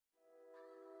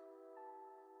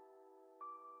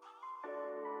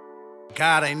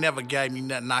God ain't never gave me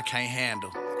nothing I can't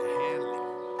handle.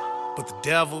 But the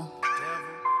devil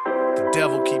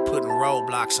keep putting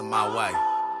roadblocks in my way.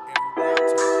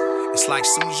 It's like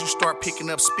soon as you start picking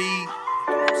up speed,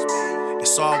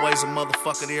 it's always a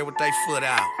motherfucker there with their foot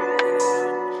out.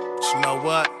 But you know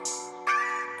what?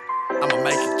 I'ma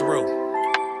make it through.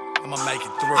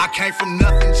 I came from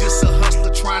nothing, just a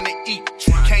hustler trying to eat.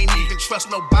 Can't even trust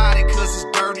nobody cause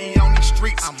it's dirty on these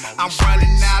streets. I'm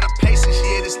running out of patience,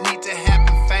 yeah, this need to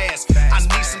happen fast. I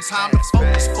need some time to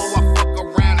focus before I fuck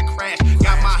around and crash.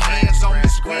 Got my hands on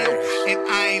this wheel and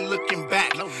I ain't looking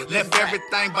back. Left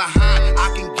everything behind,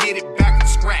 I can get it back from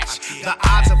scratch. The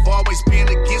odds have always been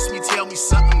against me, tell me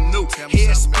something new.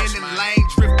 Head spinning, lane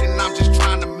drifting, I'm just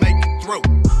trying to make it through.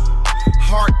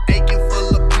 Heart aching,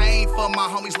 full of pain for my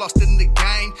homies lost in the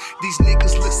game. These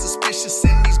niggas look suspicious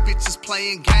and these bitches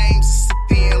playing games. It's a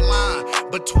thin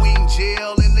line between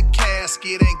jail and the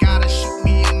casket. Ain't gotta shoot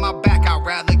me in my back, I'd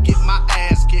rather get my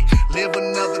ass kicked. Live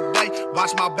another day,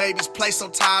 watch my babies play. So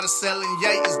tired of selling,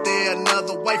 yay. Is there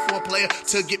another way for a player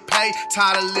to get paid?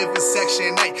 Tired of living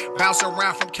Section 8, bounce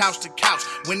around from couch to couch.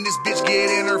 When this bitch get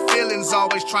in her feelings,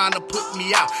 always trying to put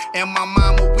me out. And my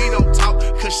mama, we don't talk,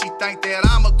 cause she think that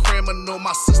I'm a criminal.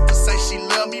 My sister say she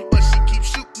love me, but she keeps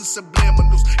shooting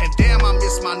subliminals. And damn, I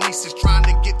miss my nieces trying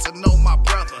to get to know my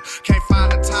brother. Can't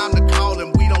find the time to call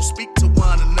him, we don't speak to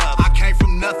one another. I came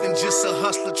from nothing, just a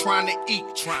hustler trying to eat.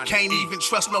 Can't even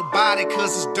trust nobody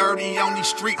cause it's dirty on these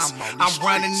streets. I'm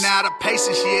running out of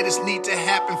patience, yeah, this need to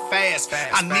happen fast.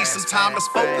 I need some time to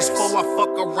focus before I fuck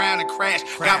around and crash.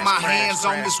 Got my hands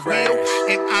on this wheel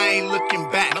and I ain't looking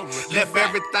back. Left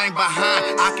everything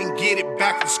behind, I can get it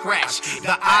back from scratch.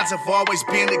 The odds have always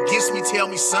been against me, tell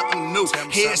me something new.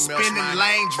 Head spinning,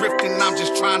 lane drifting, I'm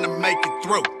just trying to make it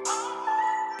through.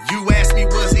 You asked me,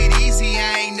 was it easy?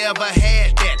 I ain't never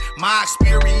had that. My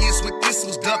experience with this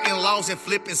was ducking laws and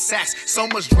flipping sacks. So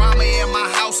much drama in my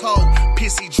household.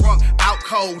 Pissy drunk, out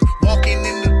cold. Walking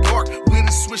in the dark with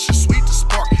a swisher sweet to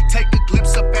spark. Take a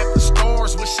glimpse up at the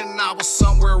stars, wishing I was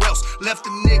somewhere else. Left a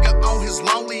nigga on his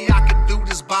lonely, I could do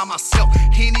this by myself.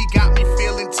 Henny got me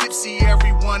feeling tipsy,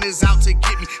 everyone is out to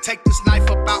get me. Take this knife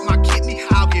up out my kidney,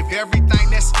 I'll give everything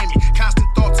that's in me. Constant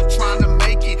thoughts of trying to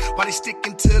make it, while they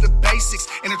sticking to the basics.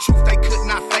 And the truth, they could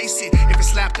not face it. If it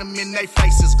slapped them in their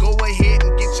faces, go ahead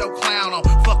and get your clown on.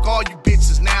 Fuck all you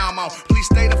bitches, now I'm on. Please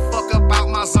stay the fuck up out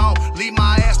my zone. Leave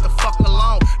my ass the fuck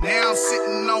alone. Now I'm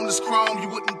sitting on this chrome. You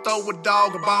wouldn't throw a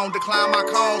dog a bone. Decline my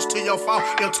calls to your phone.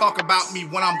 They'll talk about me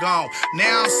when I'm gone.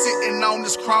 Now I'm sitting on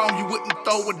this chrome. You wouldn't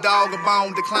throw a dog a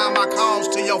bone. Decline my calls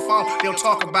to your phone. They'll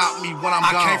talk about me when I'm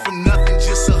gone. I came from nothing,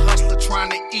 just a hustler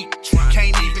trying to eat.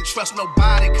 Can't even trust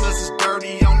nobody cause it's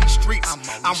dirty on these streets.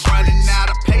 I'm running out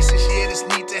of patience, yeah, this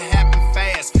need to happen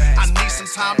fast. I need some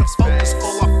time to focus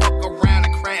before I fuck around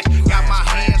and crash. Got my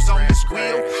hands on this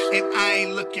wheel and I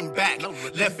ain't looking back.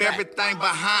 Left everything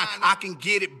behind, I can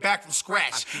get it back from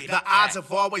scratch. The odds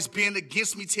have always been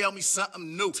against me, tell me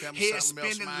something new. Head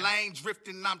spinning, lane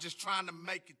drifting, I'm just trying to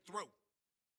make it through.